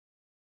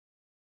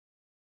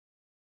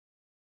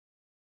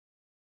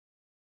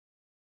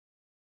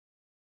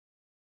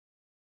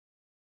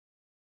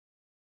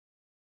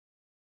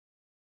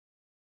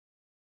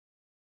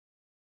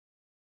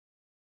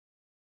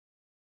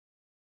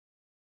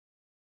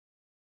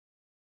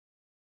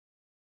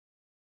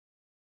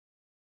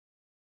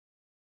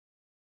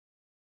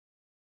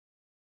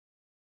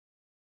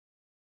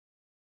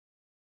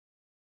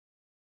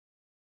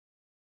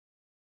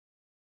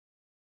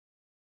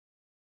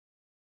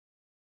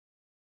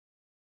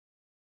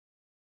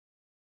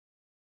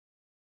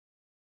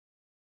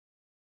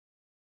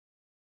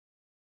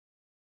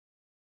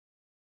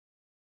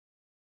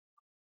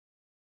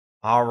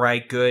All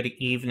right, good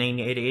evening.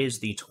 It is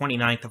the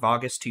 29th of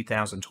August,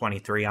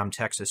 2023. I'm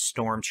Texas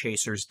Storm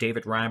Chasers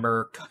David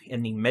Reimer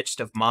in the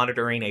midst of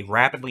monitoring a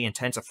rapidly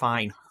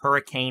intensifying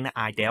Hurricane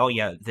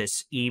Idalia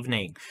this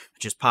evening.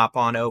 Just pop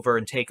on over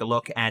and take a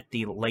look at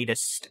the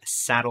latest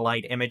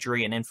satellite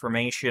imagery and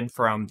information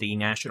from the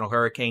National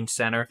Hurricane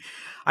Center.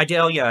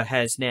 Idalia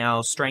has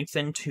now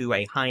strengthened to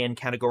a high-end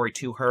Category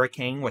 2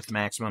 hurricane with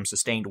maximum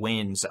sustained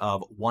winds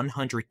of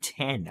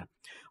 110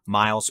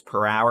 miles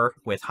per hour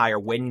with higher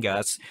wind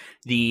gusts.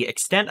 The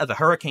extent of the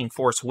hurricane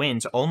force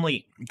winds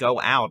only go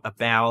out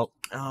about,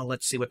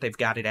 let's see what they've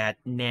got it at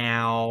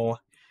now,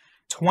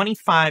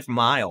 25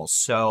 miles.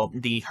 So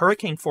the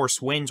hurricane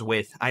force winds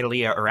with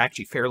Idalia are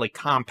actually fairly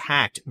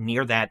compact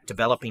near that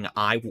developing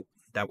eye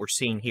that we're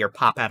seeing here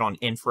pop out on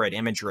infrared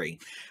imagery.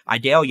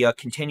 Idalia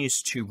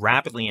continues to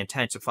rapidly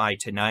intensify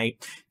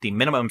tonight. The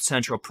minimum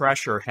central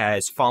pressure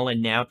has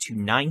fallen now to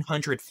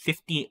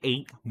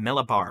 958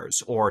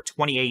 millibars, or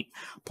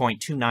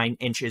 28.29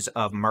 inches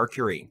of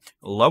mercury.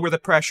 The lower the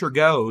pressure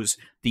goes,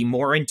 the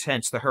more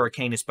intense the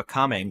hurricane is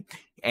becoming.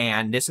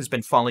 And this has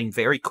been falling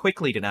very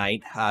quickly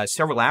tonight.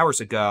 Several hours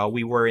ago,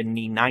 we were in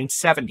the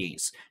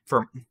 970s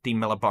for the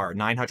millibar,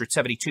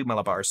 972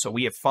 millibars. So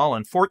we have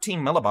fallen 14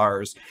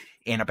 millibars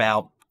in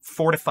about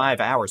 4 to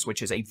 5 hours,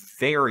 which is a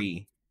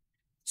very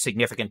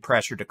significant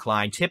pressure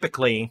decline.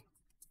 Typically,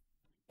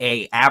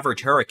 an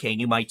average hurricane,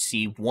 you might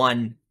see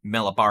 1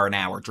 millibar an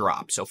hour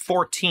drop. So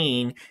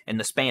 14 in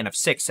the span of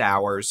 6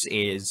 hours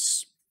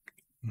is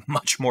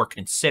much more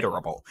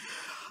considerable.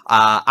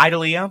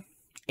 Idalia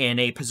in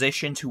a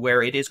position to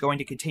where it is going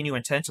to continue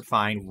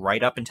intensifying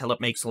right up until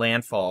it makes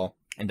landfall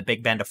in the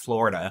Big Bend of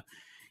Florida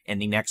in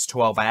the next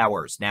 12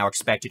 hours, now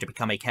expected to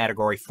become a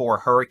Category 4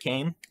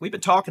 hurricane. We've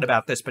been talking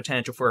about this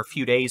potential for a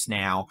few days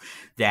now,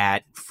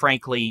 that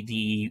frankly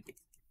the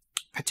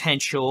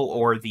potential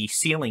or the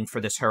ceiling for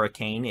this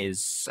hurricane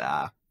is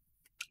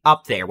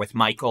up there with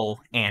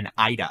Michael and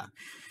Ida.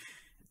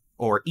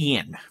 Or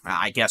Ian,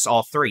 I guess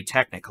all three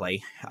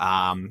technically.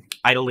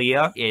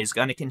 Idalia is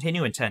going to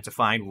continue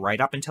intensifying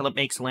right up until it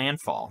makes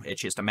landfall.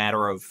 It's just a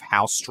matter of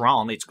how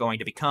strong it's going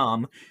to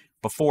become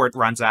before it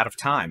runs out of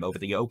time over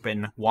the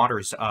open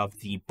waters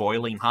of the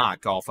boiling hot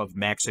Gulf of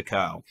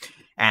Mexico.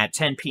 At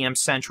 10 p.m.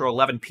 Central,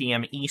 11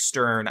 p.m.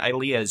 Eastern,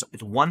 Idalia is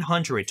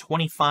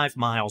 125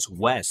 miles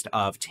west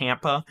of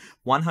Tampa,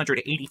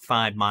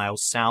 185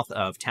 miles south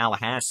of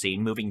Tallahassee,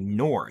 moving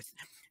north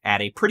at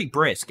a pretty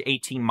brisk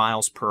 18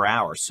 miles per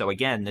hour. So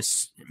again,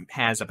 this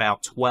has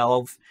about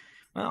 12,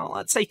 well,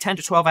 let's say 10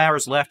 to 12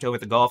 hours left over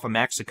the Gulf of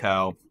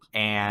Mexico,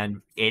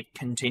 and it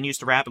continues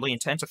to rapidly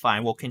intensify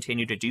and will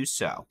continue to do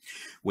so.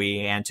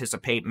 We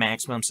anticipate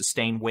maximum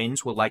sustained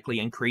winds will likely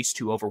increase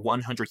to over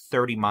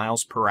 130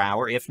 miles per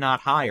hour, if not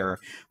higher,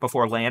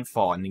 before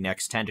landfall in the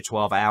next 10 to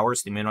 12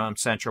 hours. The minimum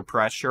central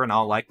pressure, in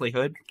all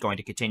likelihood, going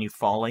to continue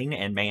falling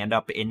and may end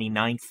up in the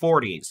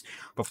 940s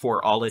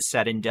before all is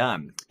said and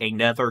done.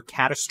 Another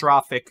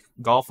catastrophic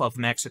Gulf of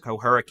Mexico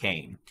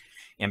hurricane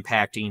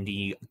impacting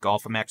the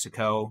Gulf of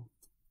Mexico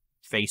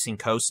facing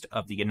coast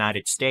of the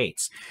United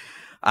States.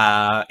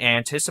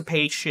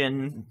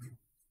 Anticipation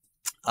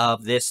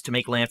of this to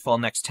make landfall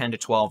next 10 to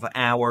 12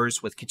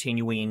 hours with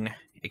continuing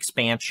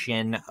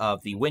expansion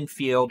of the wind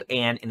field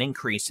and an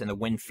increase in the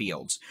wind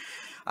fields.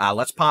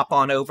 Let's pop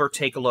on over,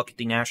 take a look at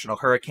the National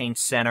Hurricane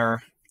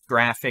Center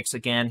graphics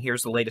again.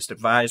 Here's the latest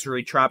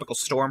advisory. Tropical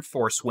storm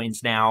force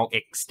winds now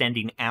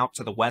extending out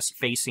to the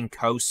west-facing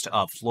coast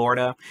of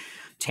Florida,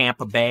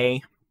 Tampa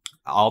Bay,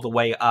 all the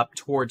way up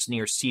towards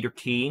near Cedar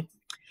Key.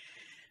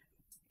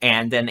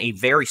 And then a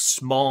very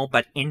small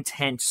but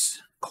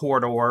intense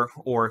corridor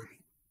or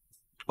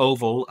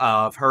oval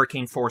of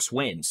hurricane force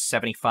winds,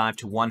 75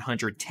 to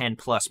 110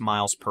 plus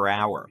miles per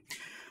hour.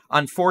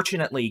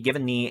 Unfortunately,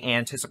 given the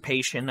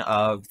anticipation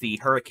of the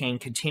hurricane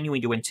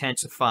continuing to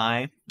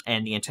intensify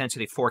and the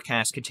intensity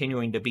forecast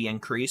continuing to be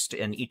increased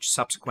in each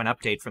subsequent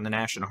update from the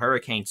National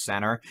Hurricane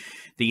Center,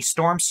 the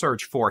storm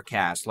surge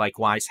forecast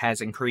likewise has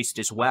increased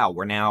as well.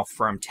 We're now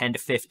from 10 to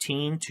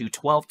 15 to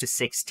 12 to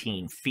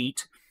 16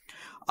 feet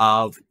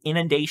of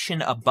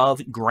inundation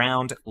above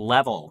ground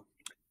level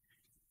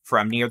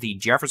from near the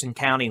Jefferson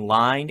County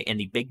line in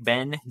the Big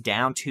Bend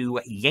down to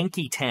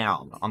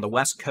Yankeetown on the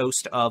west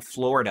coast of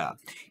Florida.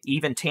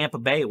 Even Tampa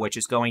Bay, which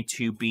is going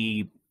to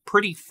be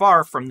pretty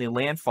far from the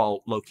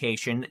landfall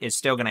location, is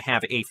still going to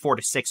have a 4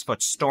 to 6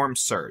 foot storm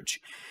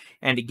surge.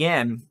 And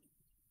again,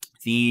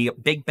 the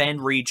Big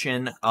Bend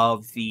region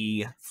of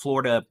the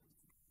Florida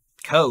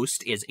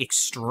coast is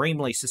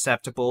extremely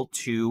susceptible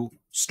to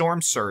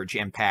storm surge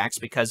impacts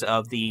because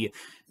of the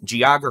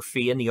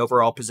geography and the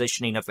overall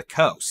positioning of the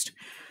coast.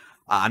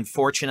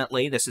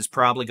 Unfortunately, this is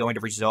probably going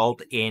to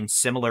result in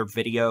similar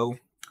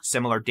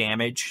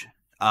damage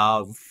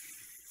of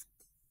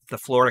the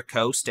Florida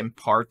coast and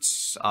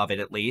parts of it,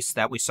 at least,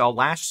 that we saw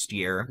last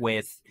year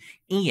with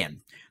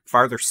Ian,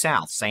 farther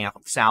south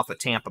of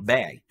Tampa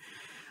Bay.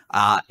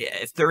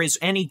 If there is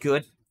any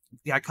good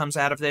that comes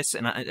out of this,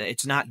 and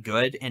it's not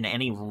good in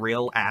any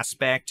real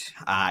aspect,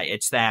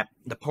 it's that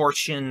the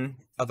portion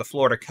of the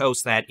Florida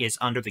coast that is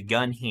under the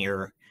gun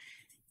here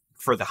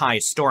for the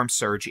highest storm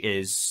surge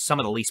is some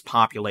of the least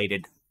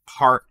populated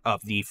part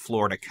of the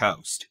Florida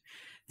coast.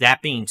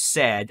 That being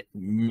said,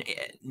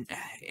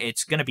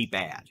 it's going to be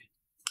bad.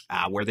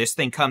 Where this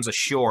thing comes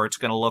ashore, it's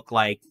going to look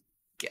like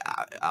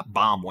a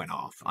bomb went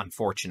off,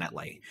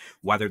 unfortunately.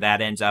 Whether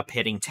that ends up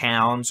hitting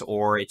towns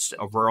or it's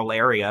a rural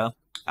area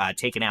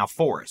taking out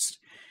forest.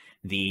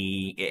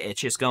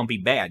 It's just going to be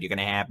bad. You're going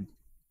to have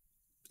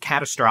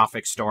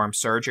catastrophic storm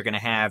surge. You're going to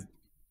have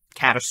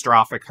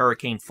catastrophic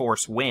hurricane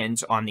force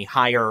winds on the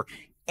higher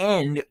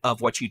end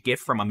of what you'd get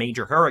from a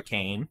major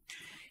hurricane.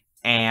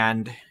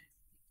 And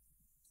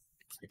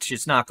it's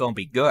just not going to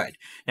be good.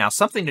 Now,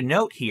 something to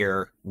note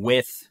here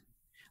with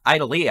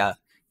Idalia,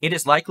 it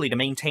is likely to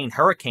maintain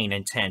hurricane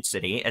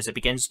intensity as it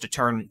begins to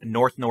turn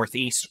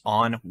north-northeast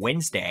on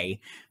Wednesday,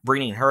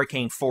 bringing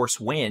hurricane force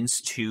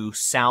winds to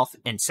south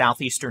and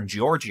southeastern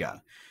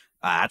Georgia.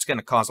 That's going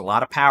to cause a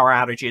lot of power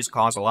outages,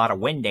 cause a lot of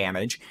wind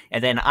damage,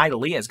 and then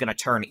Idalia is going to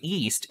turn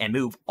east and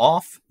move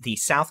off the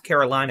South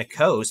Carolina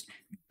coast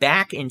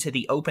back into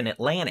the open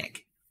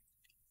Atlantic,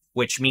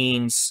 which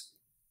means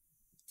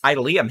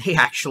Idalia may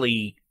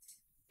actually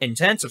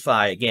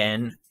intensify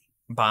again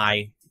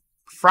by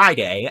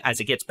Friday as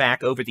it gets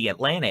back over the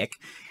Atlantic.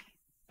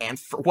 And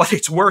for what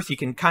it's worth, you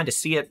can kind of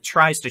see it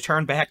tries to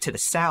turn back to the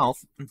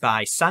south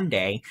by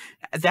Sunday.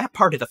 That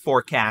part of the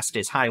forecast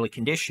is highly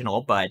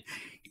conditional, but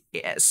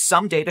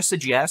some data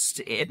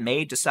suggests it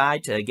may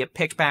decide to get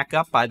picked back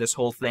up by this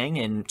whole thing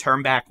and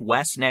turn back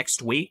west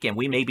next week, and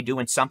we may be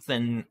doing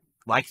something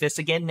like this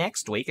again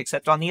next week,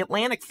 except on the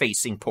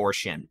Atlantic-facing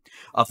portion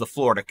of the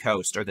Florida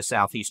coast or the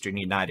southeastern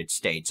United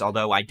States,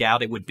 although I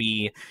doubt it would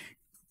be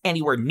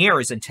anywhere near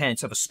as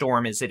intense of a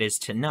storm as it is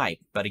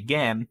tonight. But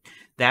again,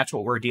 that's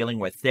what we're dealing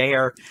with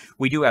there.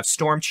 We do have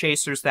storm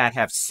chasers that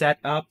have set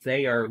up.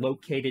 They are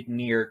located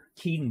near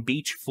Keaton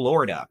Beach,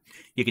 Florida.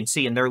 You can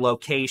see in their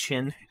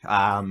location,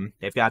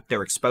 they've got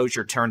their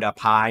exposure turned up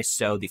high,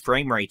 so the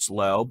frame rate's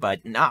low,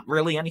 but not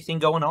really anything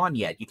going on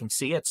yet. You can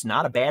see it's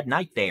not a bad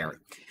night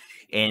there.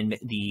 In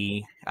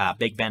the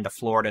Big Bend of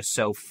Florida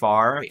so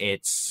far,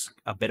 it's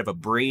a bit of a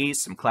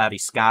breeze, some cloudy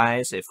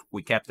skies. If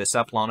we kept this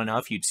up long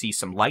enough, you'd see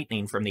some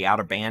lightning from the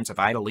outer bands of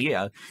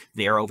Idalia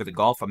there over the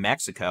Gulf of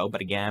Mexico.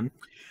 But again,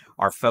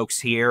 our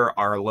folks here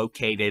are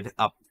located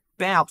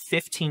about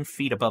 15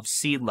 feet above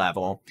sea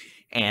level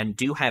and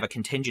do have a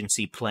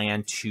contingency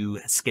plan to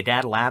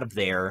skedaddle out of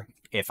there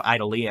if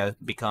Idalia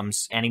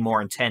becomes any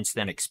more intense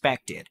than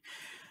expected.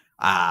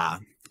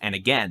 And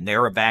again,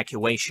 their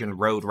evacuation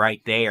road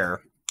right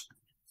there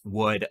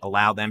would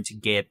allow them to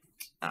get,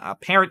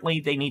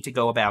 apparently they need to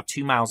go about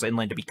 2 miles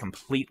inland to be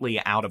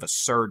completely out of a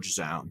surge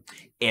zone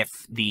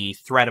if the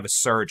threat of a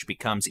surge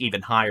becomes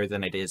even higher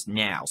than it is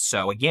now.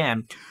 So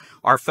again,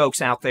 our folks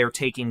out there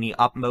taking the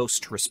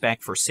utmost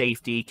respect for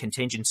safety,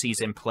 contingencies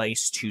in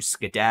place to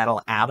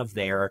skedaddle out of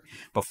there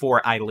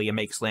before Idalia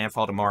makes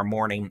landfall tomorrow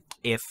morning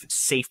if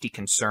safety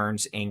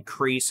concerns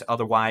increase.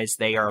 Otherwise,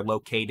 they are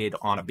located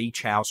on a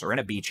beach house or in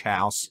a beach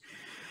house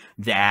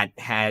that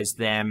has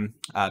them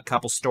a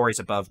couple stories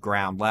above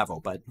ground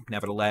level. But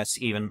nevertheless,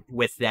 even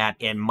with that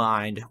in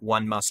mind,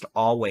 one must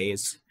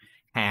always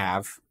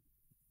have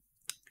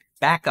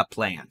backup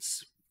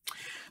plans.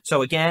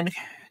 So again,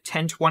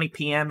 10:20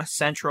 p.m.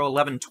 Central,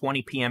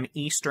 11:20 p.m.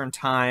 Eastern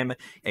Time,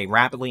 a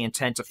rapidly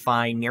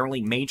intensifying, nearly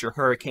major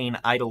hurricane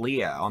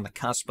Idalia on the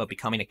cusp of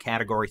becoming a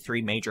Category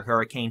 3 major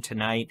hurricane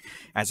tonight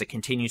as it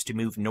continues to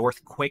move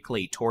north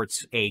quickly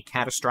towards a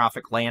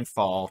catastrophic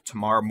landfall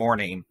tomorrow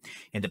morning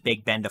in the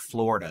Big Bend of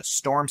Florida.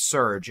 Storm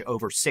surge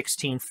over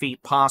 16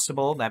 feet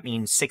possible. That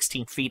means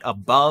 16 feet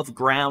above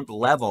ground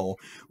level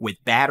with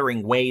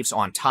battering waves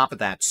on top of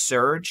that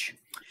surge.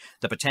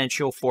 The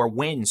potential for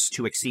winds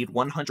to exceed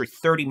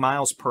 130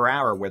 miles per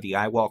hour where the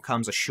eye wall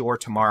comes ashore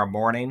tomorrow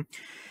morning.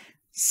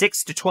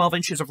 6 to 12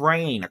 inches of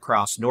rain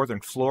across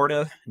northern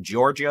Florida,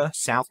 Georgia,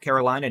 South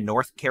Carolina,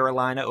 North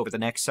Carolina over the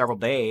next several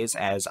days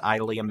as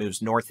Idalia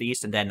moves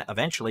northeast and then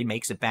eventually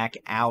makes it back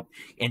out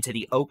into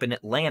the open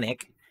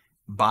Atlantic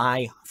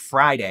by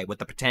Friday, with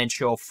the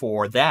potential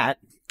for that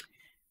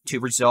to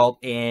result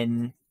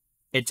in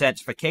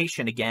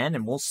intensification again,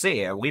 and we'll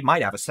see. We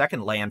might have a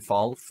second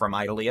landfall from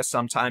Idalia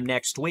sometime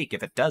next week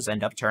if it does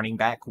end up turning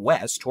back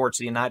west towards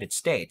the United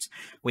States.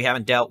 We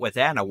haven't dealt with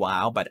that in a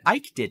while, but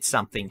Ike did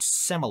something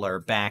similar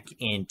back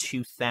in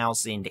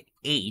 2008,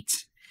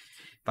 if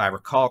I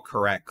recall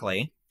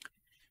correctly.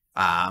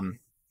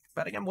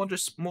 But again,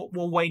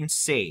 we'll wait and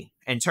see.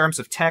 In terms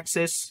of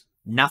Texas,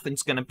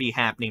 nothing's going to be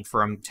happening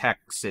from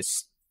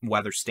Texas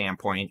weather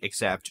standpoint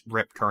except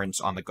rip currents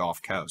on the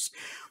Gulf Coast.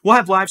 We'll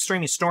have live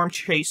streaming storm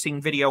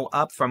chasing video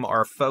up from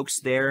our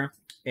folks there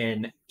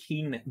in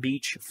Keaton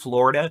Beach,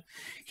 Florida,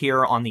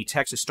 here on the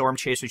Texas Storm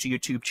Chasers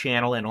YouTube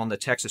channel and on the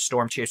Texas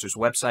Storm Chasers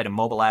website and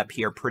mobile app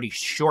here pretty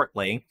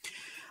shortly.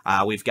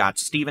 We've got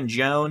Stephen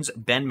Jones,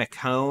 Ben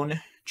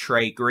McCone,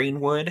 Trey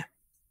Greenwood,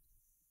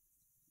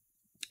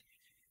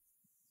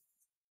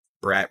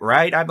 Brett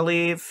Wright, I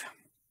believe.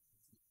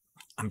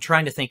 I'm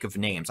trying to think of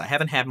names. I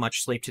haven't had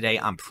much sleep today.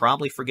 I'm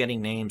probably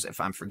forgetting names. If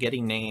I'm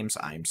forgetting names,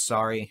 I'm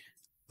sorry.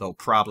 They'll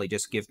probably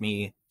just give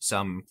me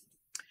some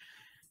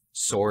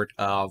sort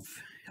of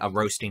a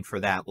roasting for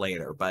that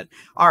later. But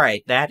all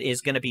right, that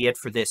is going to be it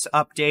for this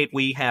update.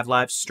 We have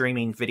live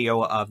streaming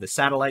video of the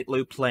satellite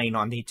loop playing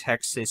on the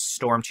Texas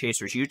Storm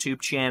Chasers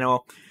YouTube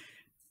channel.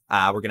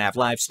 We're going to have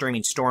live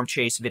streaming Storm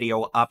Chase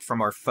video up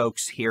from our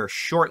folks here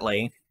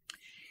shortly.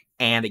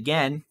 And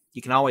again,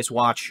 you can always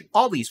watch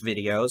all these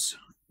videos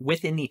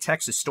within the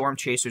Texas Storm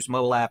Chasers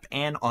mobile app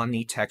and on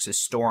the Texas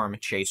Storm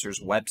Chasers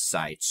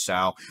website.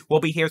 So we'll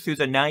be here through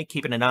the night,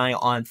 keeping an eye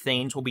on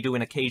things. We'll be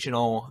doing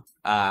occasional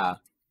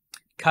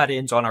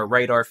cut-ins on our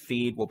radar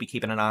feed. We'll be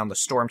keeping an eye on the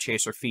Storm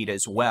Chaser feed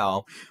as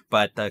well.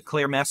 But the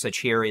clear message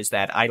here is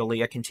that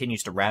Idalia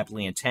continues to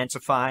rapidly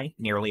intensify.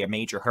 Nearly a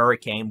major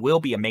hurricane, will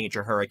be a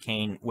major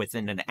hurricane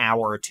within an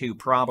hour or two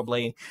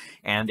probably,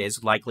 and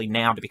is likely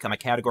now to become a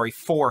Category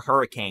 4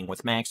 hurricane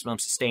with maximum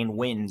sustained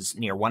winds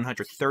near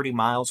 130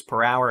 miles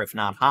per hour, if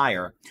not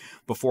higher,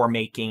 before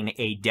making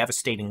a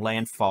devastating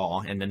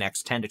landfall in the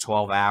next 10 to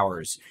 12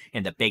 hours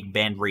in the Big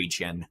Bend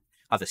region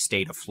of the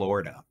state of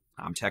Florida.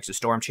 I'm Texas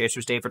Storm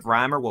Chasers David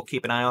Reimer. We'll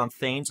keep an eye on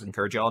things and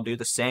encourage y'all to do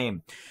the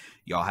same.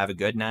 Y'all have a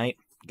good night.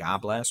 God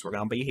bless. We're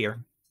going to be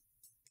here.